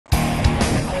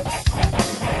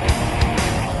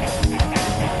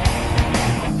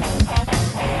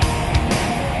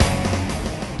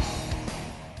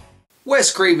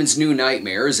Wes Craven's New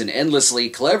Nightmare is an endlessly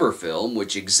clever film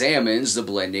which examines the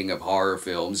blending of horror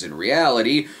films and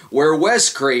reality, where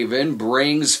Wes Craven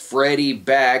brings Freddy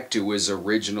back to his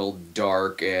original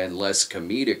dark and less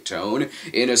comedic tone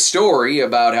in a story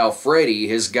about how Freddy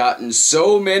has gotten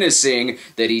so menacing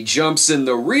that he jumps in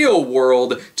the real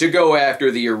world to go after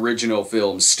the original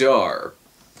film's star.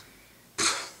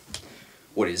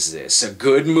 What is this, a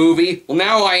good movie? Well,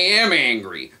 now I am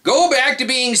angry. Go back to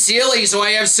being silly so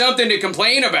I have something to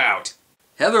complain about.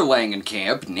 Heather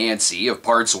Langenkamp, Nancy, of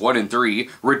parts 1 and 3,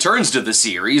 returns to the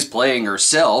series playing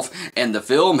herself, and the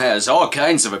film has all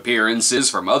kinds of appearances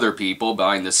from other people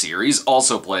behind the series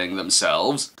also playing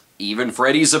themselves. Even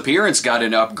Freddy's appearance got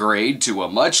an upgrade to a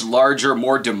much larger,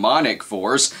 more demonic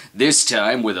force, this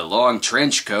time with a long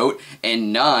trench coat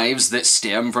and knives that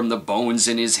stem from the bones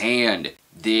in his hand.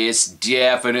 This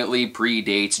definitely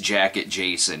predates Jacket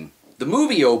Jason. The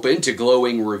movie opened to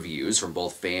glowing reviews from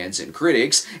both fans and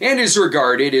critics, and is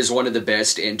regarded as one of the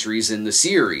best entries in the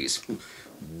series.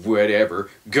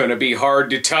 Whatever, gonna be hard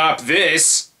to top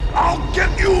this. I'll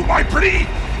get you, my pretty,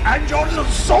 and your little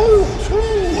soul,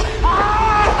 too!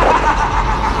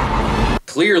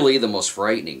 Clearly the most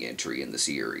frightening entry in the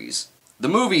series. The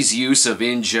movie's use of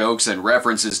in-jokes and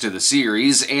references to the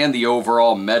series and the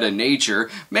overall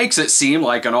meta-nature makes it seem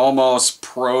like an almost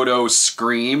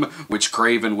proto-Scream, which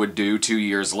Craven would do 2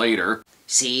 years later.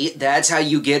 See, that's how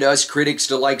you get us critics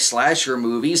to like slasher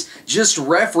movies. Just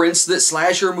reference that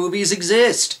slasher movies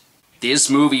exist. This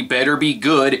movie better be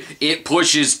good. It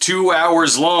pushes 2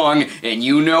 hours long, and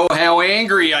you know how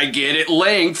angry I get at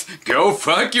length. Go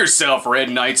fuck yourself, Red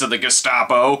Knights of the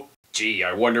Gestapo. Gee,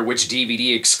 I wonder which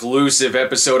DVD exclusive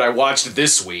episode I watched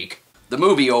this week. The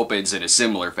movie opens in a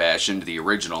similar fashion to the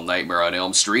original Nightmare on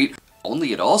Elm Street,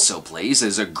 only it also plays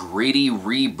as a gritty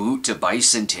reboot to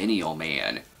Bicentennial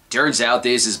Man. Turns out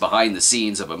this is behind the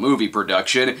scenes of a movie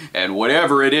production, and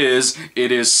whatever it is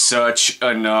such a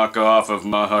knockoff of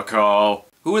Mahakal.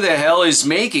 Who the hell is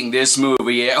making this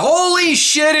movie? Holy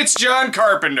shit, it's John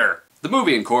Carpenter! The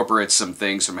movie incorporates some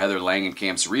things from Heather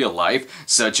Langenkamp's real life,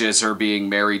 such as her being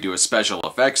married to a special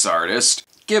effects artist.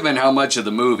 Given how much of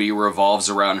the movie revolves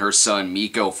around her son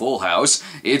Miko Fullhouse,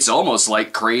 it's almost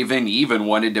like Craven even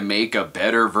wanted to make a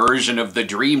better version of the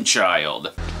Dream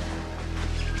Child.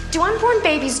 Do unborn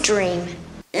babies dream?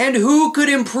 And who could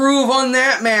improve on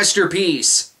that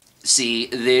masterpiece? See,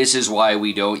 this is why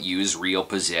we don't use real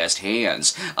possessed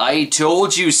hands. I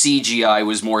told you CGI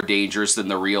was more dangerous than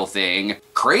the real thing.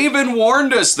 Craven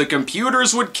warned us the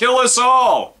computers would kill us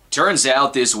all! Turns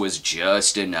out this was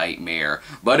just a nightmare.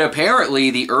 But apparently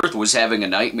the Earth was having a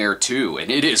nightmare too, and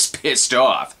it is pissed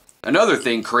off. Another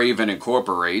thing Craven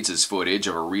incorporates is footage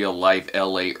of a real-life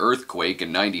LA earthquake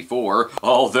in '94,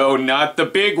 although not the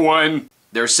big one.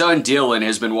 Their son Dylan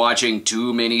has been watching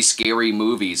too many scary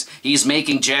movies. He's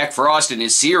making Jack Frost in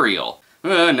his cereal.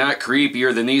 Not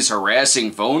creepier than these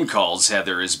harassing phone calls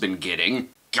Heather has been getting.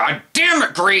 God damn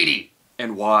it, Grady!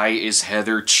 And why is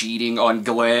Heather cheating on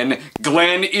Glenn?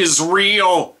 Glenn is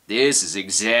real! This is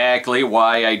exactly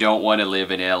why I don't want to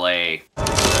live in LA.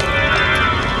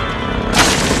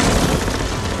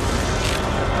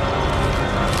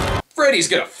 Freddy's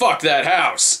gonna fuck that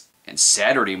house! And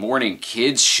Saturday morning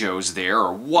kids shows there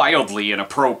are wildly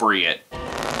inappropriate. Dylan,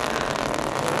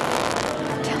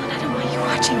 I don't want you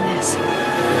watching this.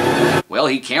 Well,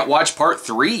 he can't watch part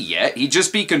 3 yet, he'd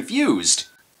just be confused.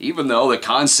 Even though the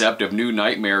concept of New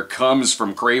Nightmare comes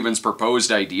from Craven's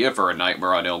proposed idea for a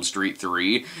Nightmare on Elm Street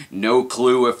 3, no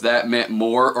clue if that meant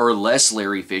more or less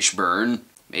Larry Fishburne.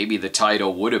 Maybe the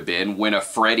title would have been When a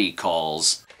Freddy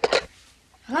Calls.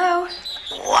 Hello?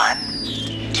 1,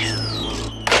 2...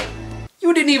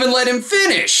 You didn't even let him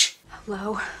finish!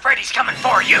 Hello? Freddy's coming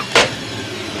for you!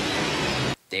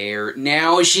 There,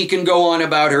 now she can go on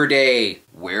about her day.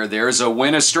 Where there's a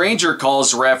When a Stranger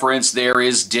Calls reference, there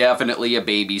is definitely a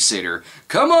babysitter.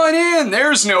 Come on in,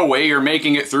 there's no way you're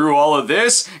making it through all of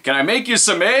this. Can I make you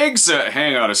some eggs?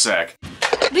 Hang on a sec.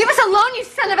 Leave us alone, you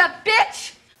son of a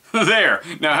bitch! There,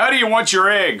 now how do you want your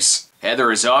eggs?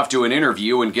 Heather is off to an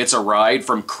interview and gets a ride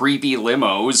from creepy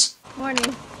limos.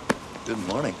 Morning. Good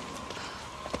morning.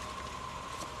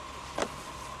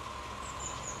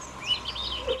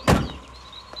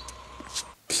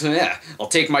 I'll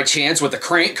take my chance with the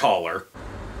crank caller.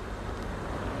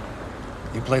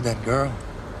 You played that girl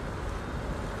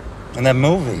in that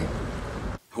movie.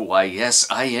 Why, yes,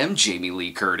 I am Jamie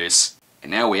Lee Curtis. And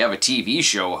now we have a TV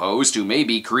show host who may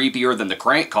be creepier than the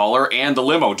crank caller and the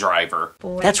limo driver.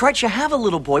 Boy. That's right, you have a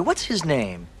little boy. What's his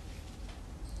name?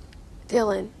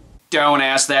 Dylan. Don't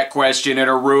ask that question in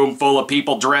a room full of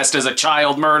people dressed as a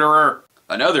child murderer.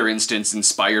 Another instance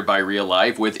inspired by real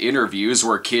life with interviews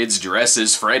where kids dress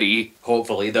as Freddy.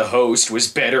 Hopefully the host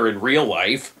was better in real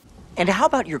life. And how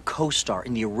about your co-star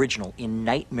in the original in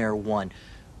Nightmare 1?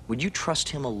 Would you trust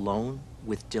him alone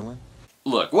with Dylan?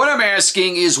 Look, what I'm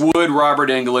asking is, would Robert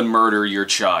Englund murder your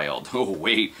child? Oh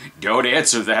wait, don't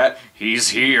answer that. He's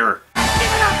here. Just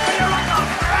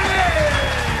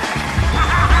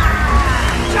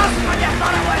when you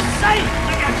thought it was safe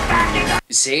to get back in the...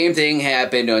 Same thing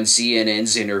happened on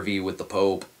CNN's interview with the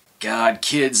Pope. God,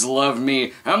 kids love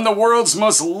me. I'm the world's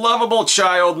most lovable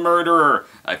child murderer.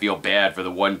 I feel bad for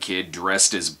the one kid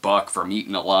dressed as Buck from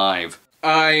Eaten Alive.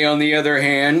 I, on the other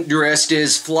hand, dressed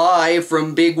as Fly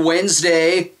from Big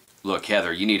Wednesday. Look,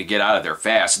 Heather, you need to get out of there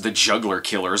fast. The juggler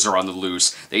killers are on the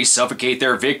loose. They suffocate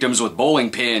their victims with bowling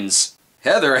pins.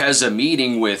 Heather has a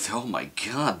meeting with, oh my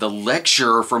god, the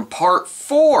lecturer from Part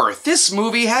 4. This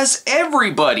movie has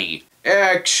everybody.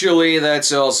 Actually,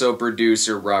 that's also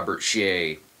producer Robert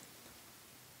Shea.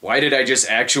 Why did I just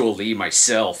actually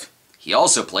myself? He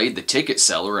also played the ticket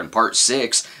seller in Part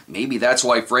 6. Maybe that's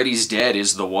why Freddy's Dead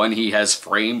is the one he has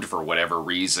framed for whatever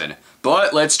reason.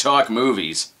 But let's talk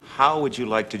movies. How would you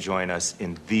like to join us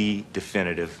in the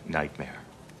definitive nightmare?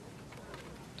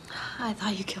 I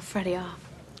thought you killed Freddy off.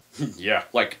 Yeah,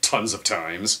 like tons of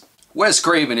times. Wes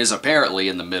Craven is apparently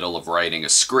in the middle of writing a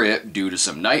script due to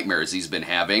some nightmares he's been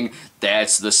having.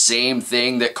 That's the same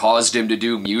thing that caused him to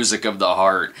do Music of the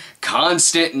Heart.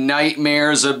 Constant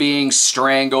nightmares of being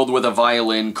strangled with a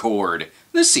violin cord.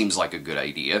 This seems like a good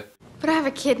idea. But I have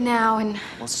a kid now, and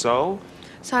Well, so?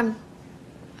 I'm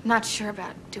not sure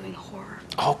about doing horror.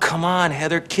 Oh, come on,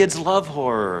 Heather. Kids love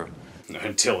horror.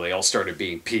 Until they all started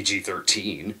being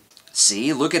PG-13.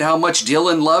 See, look at how much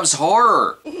Dylan loves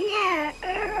horror.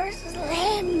 Never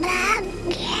sleep again.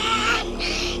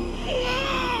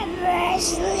 Never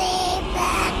sleep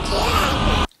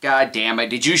again. God damn it,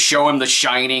 did you show him The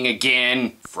Shining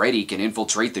again? Freddy can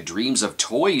infiltrate the dreams of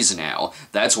toys now.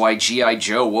 That's why G.I.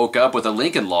 Joe woke up with a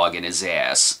Lincoln log in his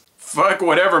ass. Fuck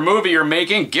whatever movie you're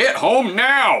making, get home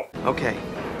now! Okay.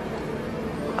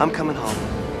 I'm coming home.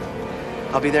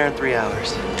 I'll be there in 3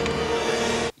 hours.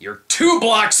 You're 2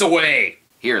 blocks away!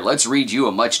 Here, let's read you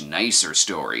a much nicer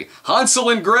story. Hansel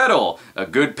and Gretel, a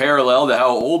good parallel to how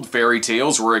old fairy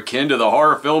tales were akin to the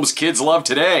horror films kids love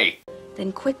today.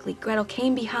 Then quickly Gretel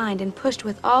came behind and pushed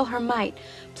with all her might,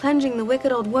 plunging the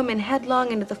wicked old woman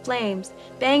headlong into the flames,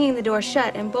 banging the door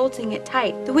shut and bolting it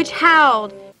tight. The witch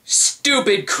howled.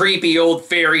 Stupid, creepy old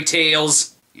fairy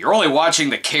tales! You're only watching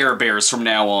the Care Bears from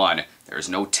now on. There's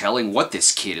no telling what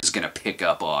this kid is gonna pick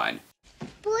up on.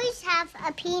 Boys have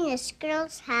a penis,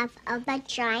 girls have a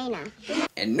vagina.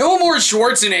 And no more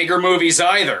Schwarzenegger movies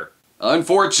either!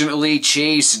 Unfortunately,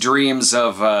 Chase dreams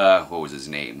of, what was his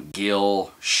name?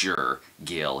 Gil? Sure,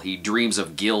 Gil. He dreams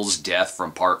of Gil's death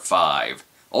from Part 5.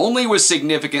 Only with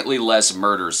significantly less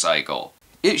murder cycle.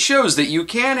 It shows that you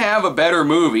can have a better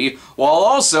movie while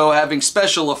also having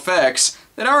special effects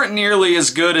that aren't nearly as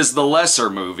good as the lesser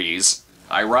movies.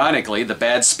 Ironically, the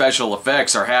bad special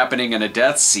effects are happening in a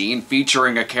death scene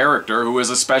featuring a character who is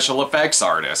a special effects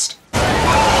artist.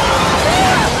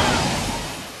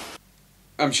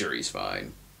 I'm sure he's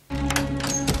fine.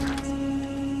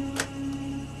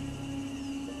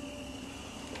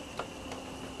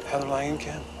 Heather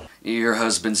Langenkamp? Your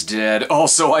husband's dead.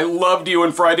 Also, I loved you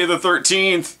in Friday the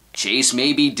 13th. Chase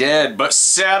may be dead, but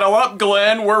saddle up,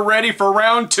 Glenn. We're ready for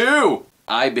round 2.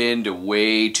 I've been to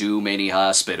way too many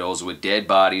hospitals with dead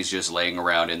bodies just laying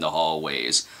around in the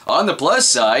hallways. On the plus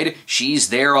side, she's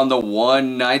there on the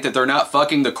one night that they're not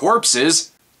fucking the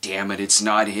corpses. Damn it, it's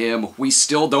not him. We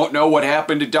still don't know what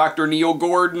happened to Dr. Neil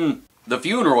Gordon. The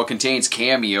funeral contains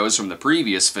cameos from the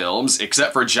previous films,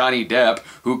 except for Johnny Depp,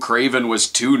 who Craven was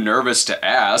too nervous to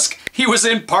ask. He was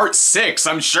in Part 6,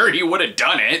 I'm sure he would have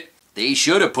done it. They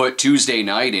should have put Tuesday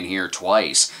Night in here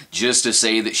twice, just to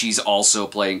say that she's also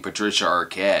playing Patricia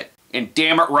Arquette. And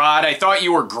damn it, Rod, I thought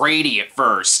you were Grady at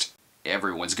first.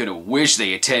 Everyone's gonna wish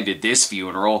they attended this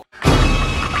funeral.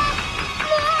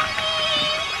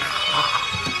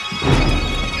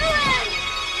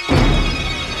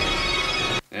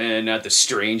 Not the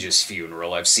strangest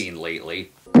funeral I've seen lately.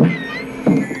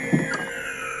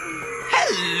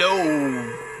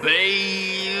 Hello,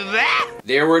 baby.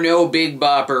 There were no Big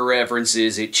Bopper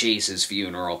references at Chase's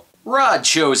funeral. Rod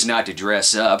chose not to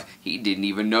dress up. He didn't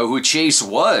even know who Chase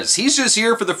was. He's just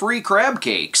here for the free crab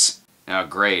cakes. Oh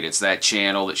great, it's that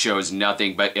channel that shows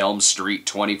nothing but Elm Street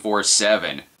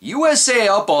 24/7. USA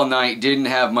Up All Night didn't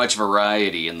have much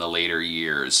variety in the later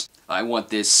years. I want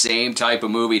this same type of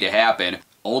movie to happen,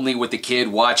 only with the kid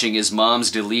watching his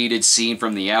mom's deleted scene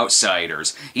from The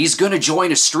Outsiders. He's gonna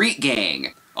join a street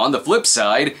gang. On the flip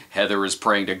side, Heather is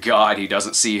praying to God he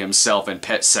doesn't see himself in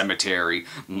Pet Sematary.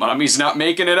 Mommy's not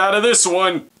making it out of this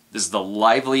one. This is the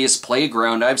liveliest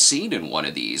playground I've seen in one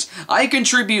of these. I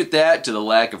contribute that to the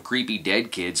lack of creepy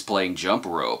dead kids playing jump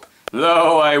rope.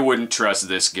 Though I wouldn't trust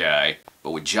this guy.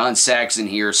 But with John Saxon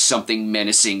here, something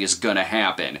menacing is gonna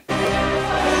happen.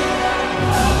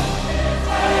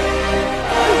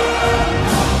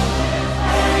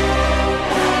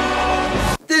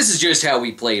 This is just how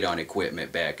we played on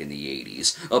equipment back in the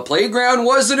 80s. A playground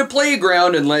wasn't a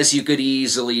playground unless you could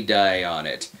easily die on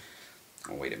it.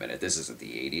 Oh, wait a minute, this isn't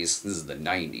the 80s, this is the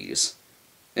 90s.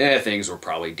 Things were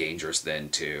probably dangerous then,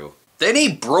 too. Then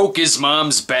he broke his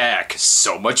mom's back.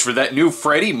 So much for that new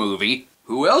Freddy movie.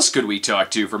 Who else could we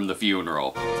talk to from the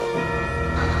funeral?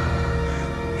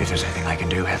 If there's anything I can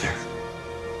do, Heather.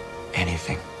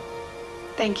 Anything.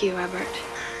 Thank you, Robert.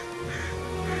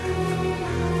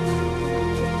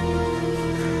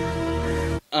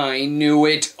 I knew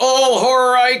it. All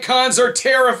horror icons are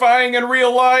terrifying in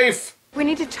real life. We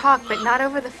need to talk, but not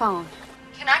over the phone.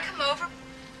 Can I come over?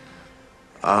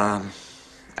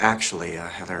 Actually,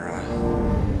 Heather,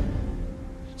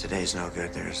 today's no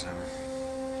good. There's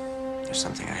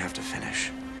something I have to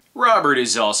finish. Robert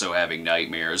is also having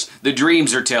nightmares. The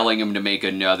dreams are telling him to make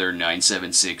another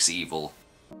 976 evil.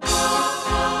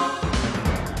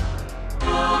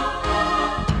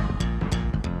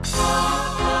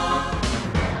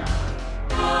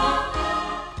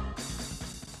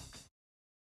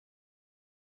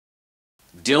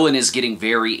 Dylan is getting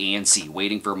very antsy,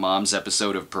 waiting for Mom's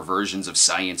episode of Perversions of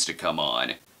Science to come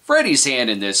on. Freddy's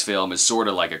hand in this film is sort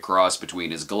of like a cross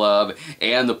between his glove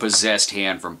and the possessed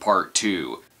hand from Part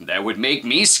 2. That would make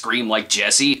me scream like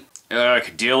Jesse. Ugh,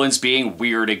 Dylan's being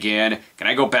weird again. Can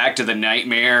I go back to the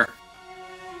nightmare?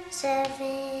 7,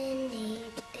 8,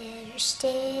 better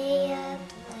stay up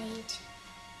late.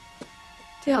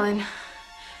 Dylan,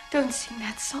 don't sing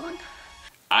that song.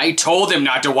 I told him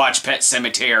not to watch Pet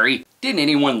Sematary. Didn't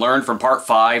anyone learn from Part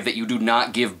 5 that you do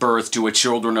not give birth to a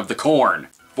Children of the Corn?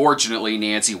 Fortunately,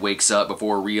 Nancy wakes up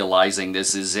before realizing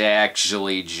this is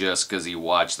actually just because he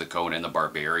watched the Conan the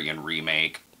Barbarian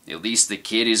remake. At least the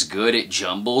kid is good at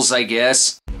jumbles, I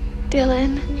guess.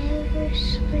 Dylan. Never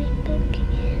sleep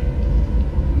again.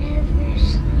 Never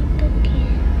sleep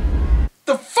again.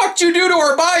 The fuck you do to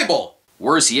her Bible?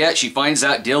 Worse yet, she finds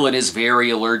out Dylan is very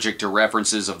allergic to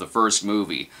references of the first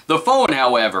movie. The phone,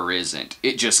 however, isn't.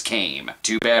 It just came.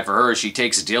 Too bad for her, she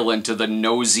takes Dylan to the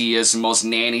nosiest, most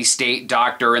nanny state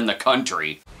doctor in the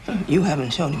country. You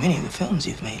haven't shown him any of the films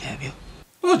you've made, have you?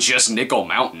 Well, just Nickel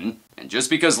Mountain. And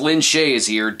just because Lynn Shay is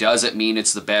here doesn't mean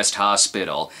it's the best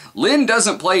hospital. Lynn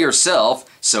doesn't play herself,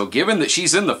 so given that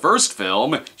she's in the first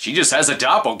film, she just has a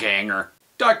doppelganger.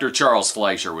 Dr. Charles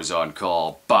Fleischer was on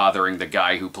call, bothering the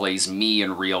guy who plays me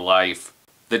in real life.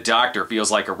 The doctor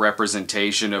feels like a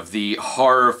representation of the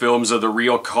horror films are the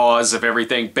real cause of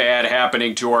everything bad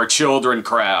happening to our children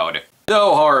crowd.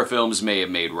 Though horror films may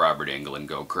have made Robert Englund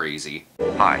go crazy.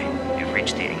 Hi, you've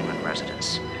reached the England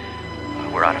residence.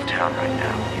 We're out of town right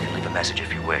now. You can leave a message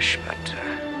if you wish, but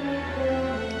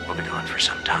we'll be gone for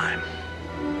some time.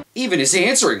 Even his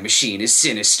answering machine is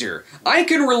sinister. I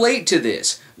can relate to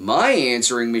this. My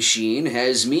answering machine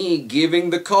has me giving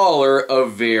the caller a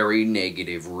very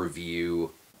negative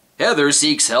review. Heather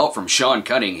seeks help from Shaun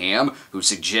Cunningham, who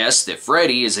suggests that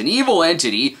Freddy is an evil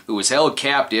entity who was held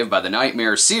captive by the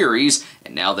Nightmare series,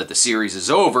 and now that the series is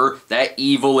over, that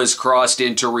evil is crossed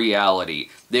into reality.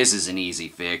 This is an easy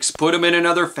fix. Put him in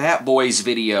another Fat Boys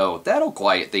video. That'll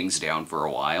quiet things down for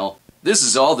a while. This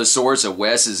is all the source of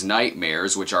Wes's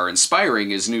nightmares, which are inspiring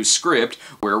his new script,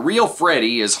 where real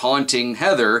Freddy is haunting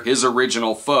Heather, his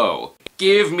original foe.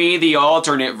 Give me the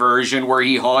alternate version where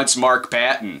he haunts Mark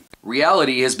Patton.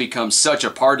 Reality has become such a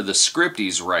part of the script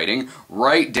he's writing,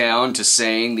 right down to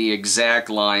saying the exact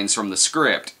lines from the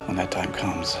script. When that time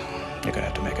comes, you're gonna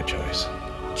have to make a choice.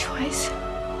 Choice?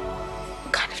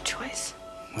 What kind of choice?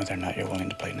 Whether or not you're willing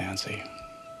to play Nancy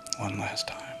one last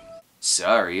time.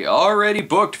 Sorry, already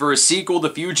booked for a sequel to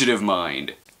Fugitive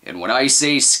Mind. And when I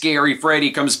say Scary Freddy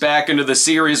comes back into the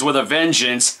series with a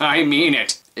vengeance, I mean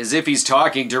it. As if he's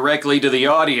talking directly to the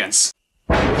audience.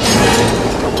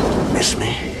 Miss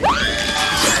me.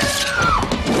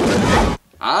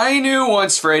 I knew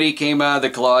once Freddy came out of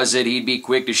the closet, he'd be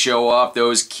quick to show off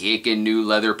those kickin' new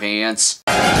leather pants.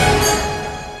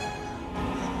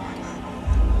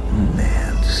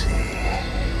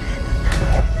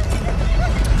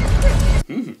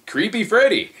 Creepy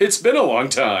Freddy, it's been a long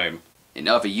time.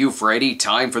 Enough of you, Freddy.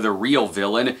 Time for the real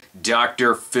villain.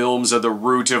 Dr. Films are the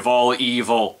root of all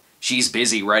evil. She's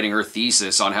busy writing her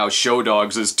thesis on how Show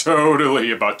Dogs is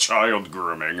totally about child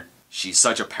grooming. She's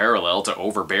such a parallel to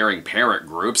overbearing parent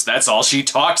groups, that's all she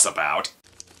talks about.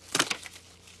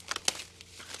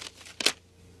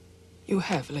 You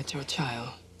have let your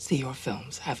child see your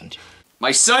films, haven't you?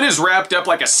 My son is wrapped up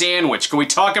like a sandwich. Can we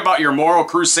talk about your moral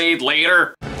crusade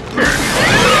later?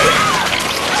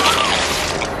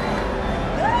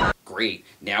 Great,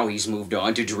 now he's moved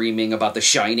on to dreaming about the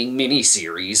Shining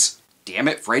miniseries. Damn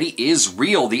it, Freddy is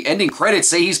real. The ending credits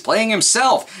say he's playing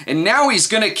himself, and now he's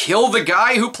gonna kill the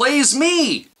guy who plays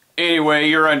me! Anyway,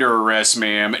 you're under arrest,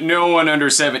 ma'am. No one under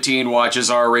 17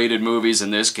 watches R-rated movies in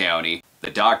this county.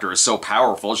 The doctor is so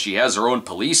powerful she has her own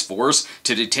police force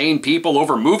to detain people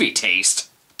over movie taste.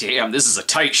 Damn, this is a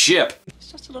tight ship.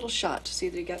 It's just a little shot to see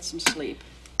that he gets some sleep.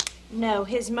 No,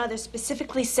 his mother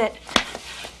specifically said...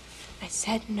 I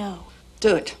said no.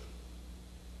 Do it.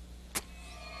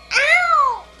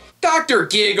 Ow! Dr.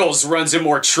 Giggles runs a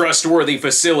more trustworthy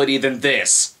facility than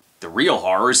this. The real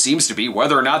horror seems to be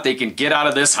whether or not they can get out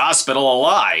of this hospital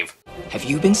alive. Have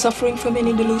you been suffering from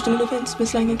any delusional events,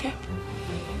 Miss Langenkamp?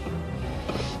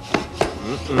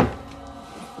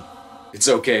 It's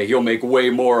okay, you'll make way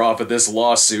more off of this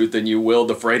lawsuit than you will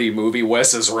the Freddy movie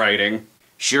Wes is writing.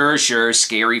 Sure,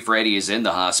 Scary Freddy is in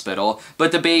the hospital,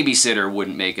 but the babysitter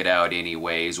wouldn't make it out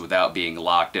anyways without being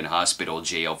locked in hospital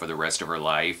jail for the rest of her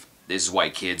life. This is why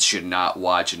kids should not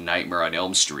watch Nightmare on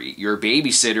Elm Street. Your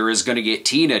babysitter is gonna get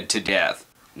Tina'd to death.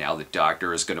 Now the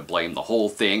doctor is gonna blame the whole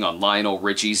thing on Lionel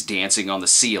Richie's dancing on the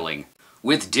ceiling.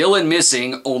 With Dylan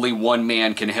missing, only one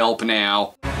man can help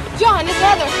now. John, it's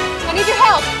Heather. I need your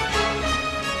help.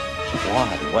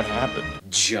 Why? What happened?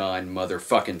 John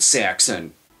motherfucking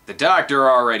Saxon. The doctor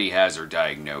already has her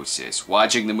diagnosis.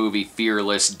 Watching the movie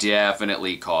Fearless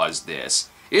definitely caused this.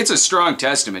 It's a strong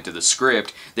testament to the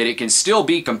script that it can still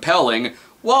be compelling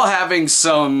while having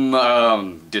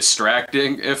some,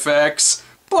 distracting effects.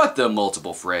 But the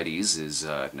multiple Freddys is,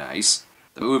 nice.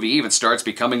 The movie even starts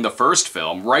becoming the first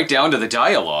film, right down to the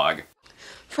dialogue.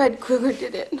 Fred Krueger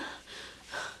did it.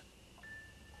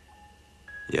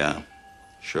 Yeah,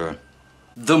 sure.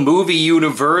 The movie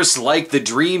universe, like the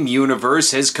dream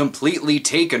universe, has completely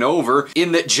taken over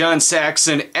in that John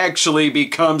Saxon actually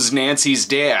becomes Nancy's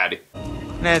dad.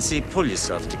 Nancy, pull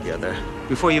yourself together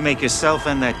before you make yourself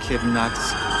and that kid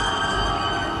nuts.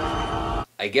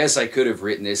 I guess I could have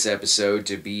written this episode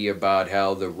to be about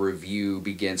how the review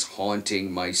begins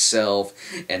haunting myself,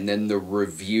 and then the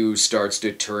review starts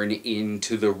to turn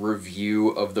into the review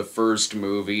of the first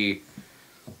movie.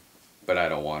 But I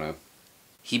don't want to.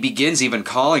 He begins even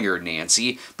calling her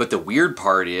Nancy, but the weird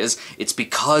part is, it's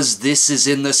because this is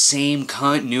in the same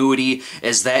continuity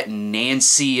as that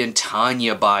Nancy and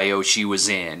Tanya bio she was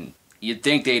in. You'd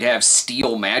think they'd have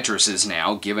steel mattresses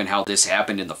now, given how this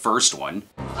happened in the first one.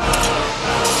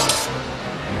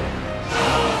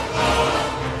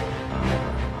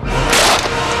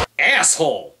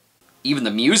 Asshole! Even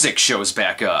the music shows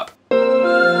back up.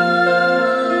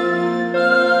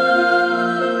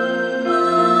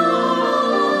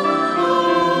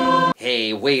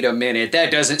 Hey, wait a minute,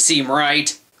 that doesn't seem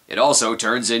right. It also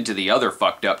turns into the other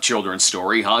fucked up children's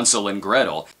story, Hansel and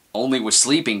Gretel, only with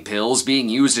sleeping pills being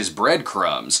used as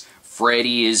breadcrumbs.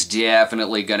 Freddy is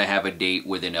definitely gonna have a date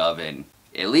with an oven.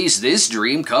 At least this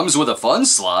dream comes with a fun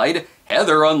slide.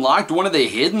 Heather unlocked one of the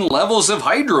hidden levels of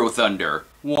Hydro Thunder.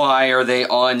 Why are they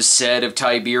on set of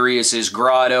Tiberius's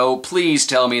grotto? Please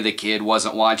tell me the kid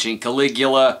wasn't watching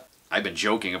Caligula. I've been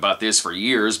joking about this for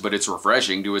years, but it's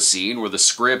refreshing to a scene where the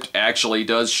script actually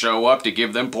does show up to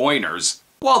give them pointers.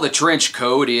 While the trench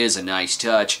coat is a nice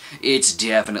touch, it's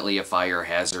definitely a fire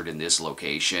hazard in this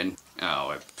location.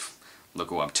 Oh, look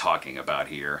who I'm talking about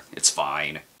here. It's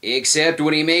fine. Except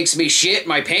when he makes me shit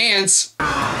my pants!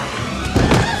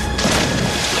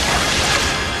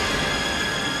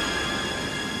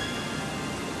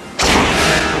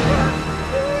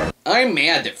 I'm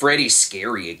mad that Freddy's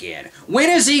scary again. When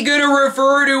is he gonna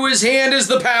refer to his hand as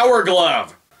the Power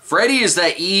Glove? Freddy is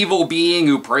that evil being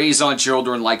who preys on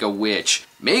children like a witch.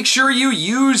 Make sure you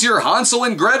use your Hansel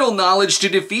and Gretel knowledge to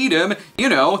defeat him. You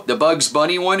know, the Bugs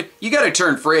Bunny one. You gotta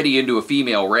turn Freddy into a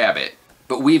female rabbit.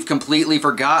 But we've completely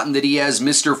forgotten that he has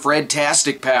Mr.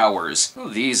 Fred-tastic powers. Well,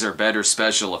 these are better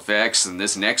special effects than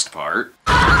this next part.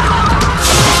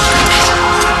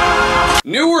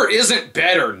 Newer isn't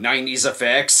better, 90s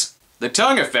effects. The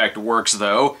tongue effect works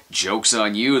though. Joke's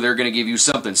on you, they're gonna give you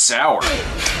something sour.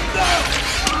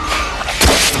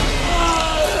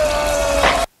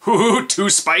 Ooh, too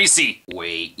spicy.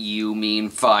 Wait, you mean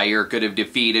fire could have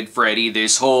defeated Freddy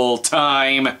this whole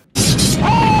time?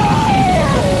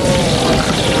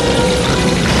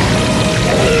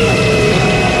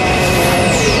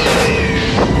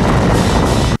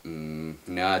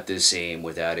 Not not the same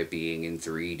without it being in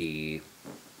 3D.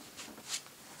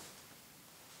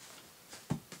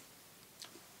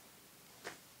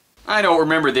 I don't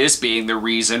remember this being the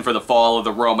reason for the fall of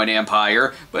the Roman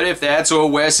Empire, but if that's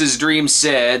what Wes's dream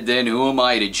said, then who am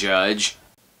I to judge?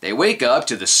 They wake up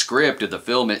to the script of the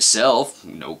film itself,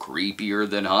 no creepier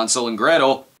than Hansel and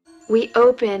Gretel. We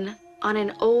open on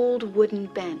an old wooden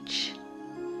bench.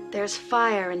 There's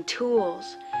fire and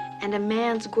tools, and a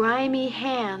man's grimy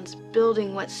hands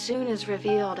building what soon is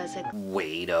revealed as a...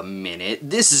 Wait a minute,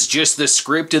 this is just the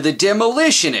script of The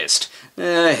Demolitionist.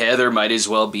 Heather might as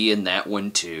well be in that one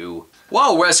too.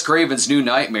 While Wes Craven's New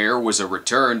Nightmare was a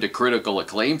return to critical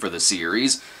acclaim for the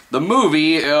series, the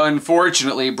movie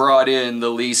unfortunately brought in the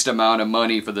least amount of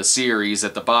money for the series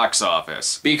at the box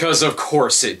office. Because of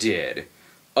course it did.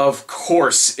 Of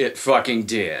course it fucking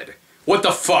did. What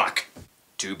the fuck?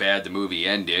 Too bad the movie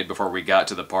ended before we got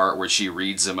to the part where she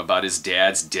reads him about his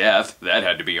dad's death. That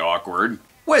had to be awkward.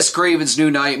 Wes Craven's New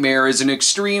Nightmare is an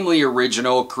extremely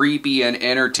original, creepy, and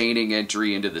entertaining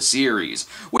entry into the series,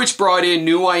 which brought in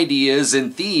new ideas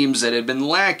and themes that had been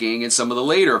lacking in some of the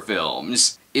later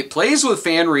films. It plays with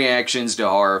fan reactions to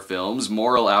horror films,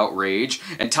 moral outrage,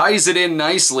 and ties it in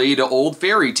nicely to old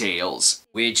fairy tales.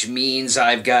 Which means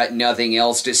I've got nothing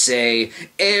else to say.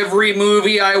 Every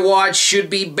movie I watch should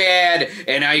be bad,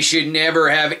 and I should never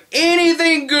have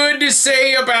anything good to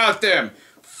say about them.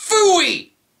 Phooey!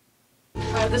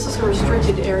 This is a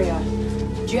restricted area.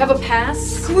 Do you have a pass?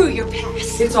 Screw your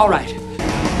pass. It's all right.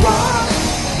 Rock,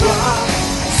 rock,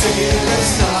 singing the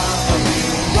song.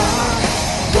 Rock,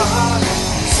 rock,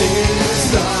 singing the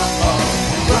song.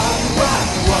 Rock, rock,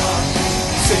 rock,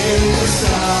 singing the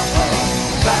song.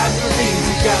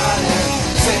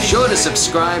 Be sure to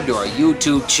subscribe to our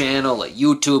YouTube channel at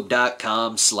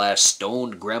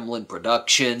youtube.com/StonedGremlin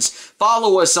Productions.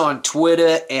 Follow us on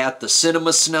Twitter at The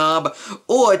Cinema Snob,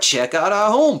 or check out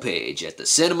our homepage at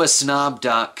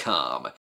thecinemasnob.com.